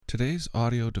Today's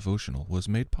audio devotional was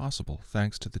made possible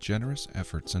thanks to the generous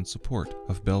efforts and support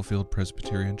of Bellefield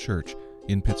Presbyterian Church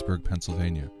in Pittsburgh,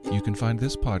 Pennsylvania. You can find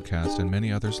this podcast and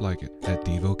many others like it at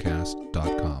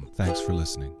Devocast.com. Thanks for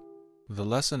listening. The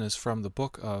lesson is from the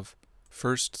book of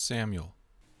 1 Samuel,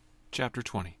 chapter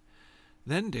 20.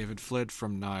 Then David fled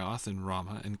from Naioth in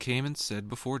Ramah and came and said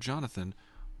before Jonathan,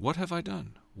 "What have I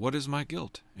done? What is my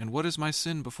guilt? And what is my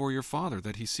sin before your father,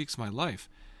 that he seeks my life?"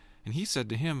 And he said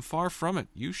to him, "Far from it,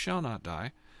 you shall not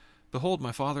die. Behold,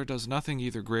 my father does nothing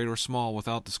either great or small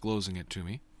without disclosing it to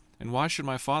me. And why should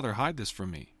my father hide this from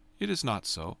me? It is not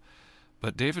so."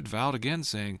 But David vowed again,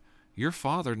 saying, "Your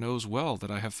father knows well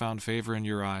that I have found favor in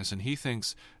your eyes, and he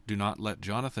thinks, do not let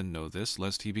Jonathan know this,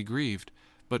 lest he be grieved.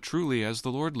 But truly, as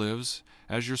the Lord lives,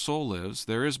 as your soul lives,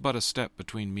 there is but a step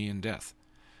between me and death."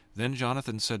 Then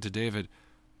Jonathan said to David,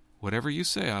 "Whatever you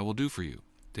say I will do for you."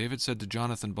 David said to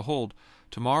Jonathan, "Behold,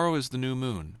 tomorrow is the new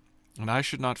moon, and I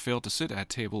should not fail to sit at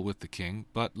table with the king,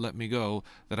 but let me go,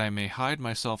 that I may hide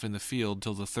myself in the field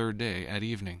till the third day at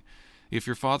evening. If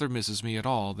your father misses me at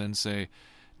all, then say,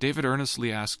 David earnestly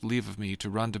asked leave of me to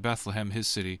run to Bethlehem his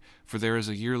city, for there is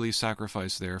a yearly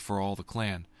sacrifice there for all the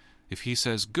clan. If he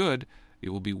says, Good, it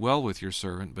will be well with your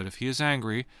servant, but if he is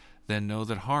angry, then know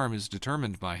that harm is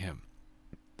determined by him.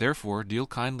 Therefore deal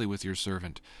kindly with your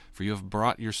servant, for you have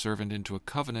brought your servant into a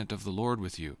covenant of the Lord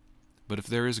with you. But if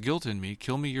there is guilt in me,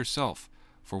 kill me yourself,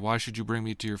 for why should you bring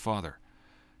me to your father?"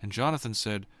 And Jonathan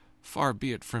said, "Far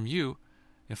be it from you.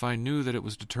 If I knew that it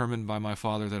was determined by my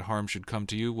father that harm should come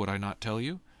to you, would I not tell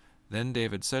you?" Then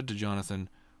David said to Jonathan,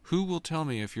 "Who will tell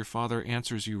me if your father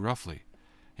answers you roughly?"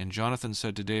 And Jonathan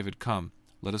said to David, "Come,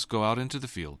 let us go out into the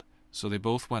field." So they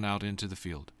both went out into the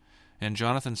field. And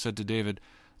Jonathan said to David,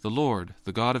 "The Lord,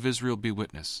 the God of Israel, be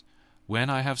witness.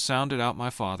 When I have sounded out my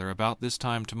father about this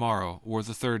time tomorrow, or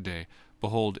the third day,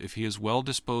 behold, if he is well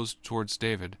disposed towards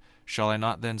David, shall I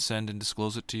not then send and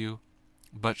disclose it to you?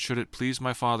 But should it please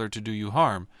my father to do you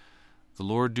harm, the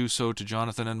Lord do so to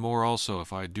Jonathan and more also,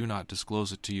 if I do not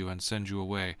disclose it to you and send you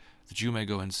away, that you may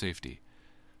go in safety.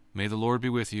 May the Lord be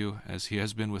with you, as he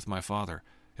has been with my father.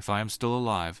 If I am still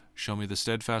alive, show me the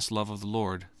steadfast love of the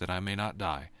Lord, that I may not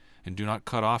die. And do not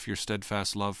cut off your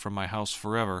steadfast love from my house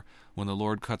forever, when the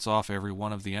Lord cuts off every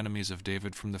one of the enemies of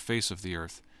David from the face of the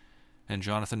earth." And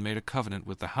Jonathan made a covenant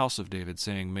with the house of David,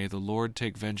 saying, "May the Lord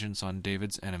take vengeance on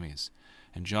David's enemies."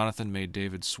 And Jonathan made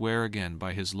David swear again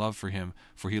by his love for him,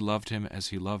 for he loved him as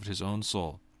he loved his own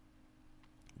soul.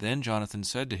 Then Jonathan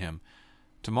said to him,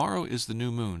 "Tomorrow is the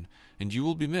new moon, and you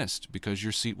will be missed, because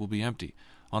your seat will be empty.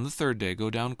 On the third day go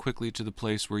down quickly to the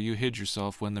place where you hid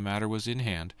yourself when the matter was in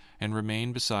hand, and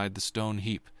remain beside the stone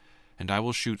heap. And I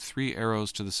will shoot 3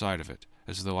 arrows to the side of it,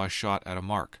 as though I shot at a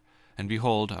mark. And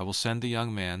behold, I will send the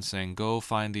young man, saying, Go,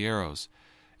 find the arrows.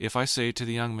 If I say to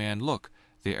the young man, Look,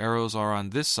 the arrows are on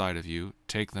this side of you,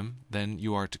 take them, then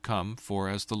you are to come, for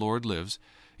as the Lord lives,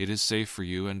 it is safe for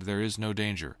you, and there is no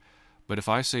danger. But if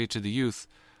I say to the youth,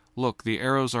 Look, the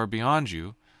arrows are beyond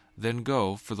you, then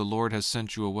go, for the Lord has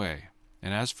sent you away.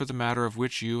 And as for the matter of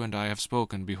which you and I have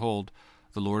spoken, behold,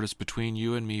 the Lord is between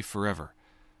you and me forever."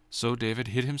 So David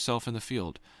hid himself in the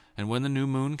field, and when the new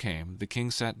moon came, the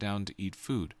king sat down to eat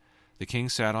food. The king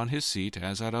sat on his seat,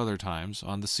 as at other times,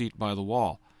 on the seat by the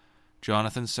wall.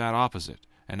 Jonathan sat opposite,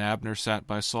 and Abner sat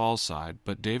by Saul's side,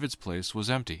 but David's place was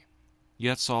empty.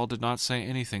 Yet Saul did not say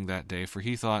anything that day, for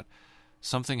he thought,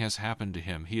 Something has happened to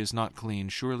him, he is not clean,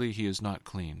 surely he is not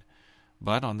clean.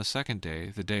 But on the second day,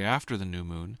 the day after the new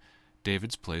moon,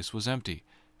 David's place was empty.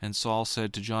 And Saul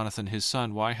said to Jonathan his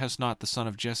son, Why has not the son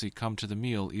of Jesse come to the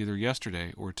meal either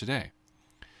yesterday or today?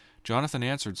 Jonathan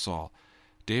answered Saul,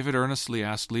 David earnestly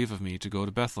asked leave of me to go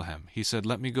to Bethlehem. He said,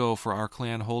 Let me go, for our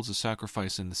clan holds a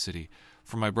sacrifice in the city,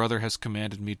 for my brother has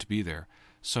commanded me to be there.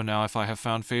 So now if I have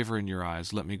found favor in your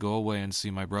eyes, let me go away and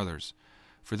see my brothers.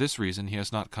 For this reason he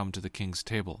has not come to the king's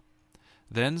table.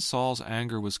 Then Saul's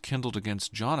anger was kindled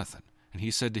against Jonathan, and he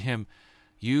said to him,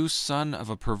 You son of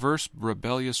a perverse,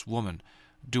 rebellious woman,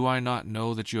 do I not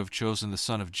know that you have chosen the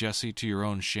son of Jesse to your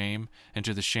own shame, and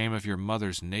to the shame of your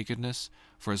mother's nakedness?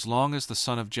 For as long as the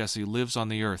son of Jesse lives on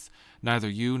the earth, neither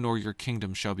you nor your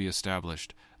kingdom shall be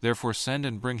established. Therefore send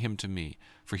and bring him to me,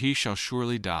 for he shall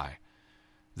surely die.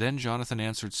 Then Jonathan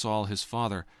answered Saul his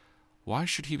father, Why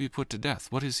should he be put to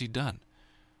death? What has he done?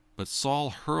 But Saul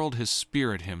hurled his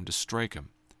spear at him to strike him.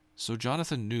 So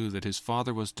Jonathan knew that his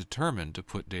father was determined to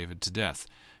put David to death.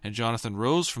 And Jonathan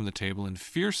rose from the table in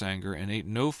fierce anger and ate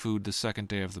no food the second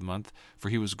day of the month, for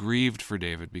he was grieved for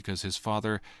David, because his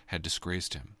father had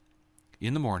disgraced him.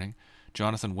 In the morning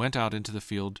Jonathan went out into the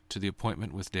field to the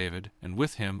appointment with David, and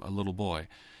with him a little boy.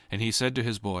 And he said to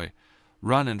his boy,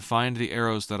 Run and find the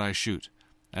arrows that I shoot.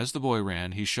 As the boy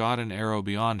ran, he shot an arrow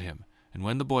beyond him, and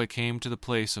when the boy came to the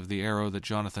place of the arrow that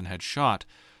Jonathan had shot,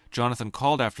 Jonathan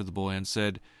called after the boy and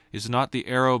said, "Is not the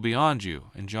arrow beyond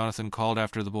you?" And Jonathan called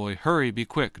after the boy, "Hurry, be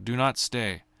quick, do not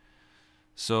stay."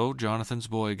 So Jonathan's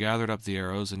boy gathered up the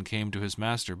arrows and came to his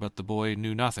master, but the boy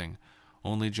knew nothing.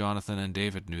 Only Jonathan and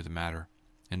David knew the matter.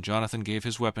 And Jonathan gave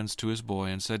his weapons to his boy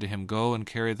and said to him, "Go and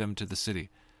carry them to the city."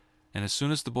 And as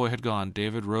soon as the boy had gone,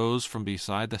 David rose from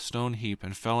beside the stone heap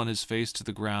and fell on his face to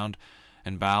the ground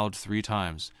and bowed 3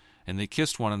 times. And they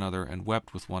kissed one another and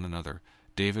wept with one another,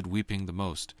 David weeping the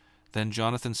most. Then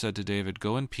Jonathan said to David,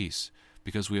 "Go in peace,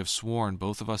 because we have sworn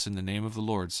both of us in the name of the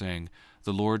Lord, saying,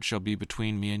 'The Lord shall be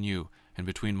between me and you, and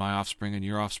between my offspring and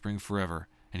your offspring forever.'"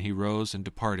 And he rose and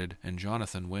departed, and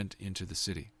Jonathan went into the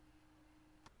city.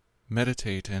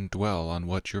 Meditate and dwell on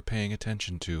what you're paying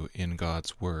attention to in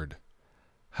God's Word.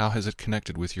 How has it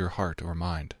connected with your heart or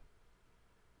mind?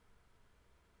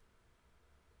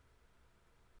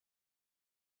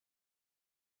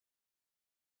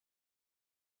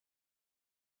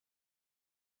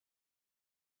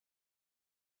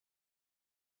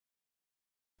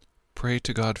 Pray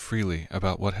to God freely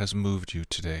about what has moved you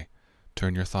today.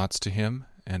 Turn your thoughts to Him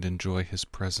and enjoy His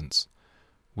presence.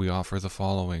 We offer the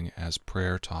following as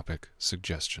prayer topic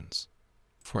suggestions.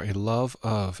 For a love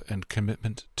of and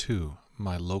commitment to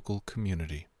my local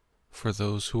community. For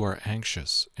those who are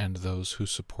anxious and those who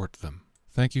support them.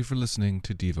 Thank you for listening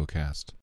to Devocast.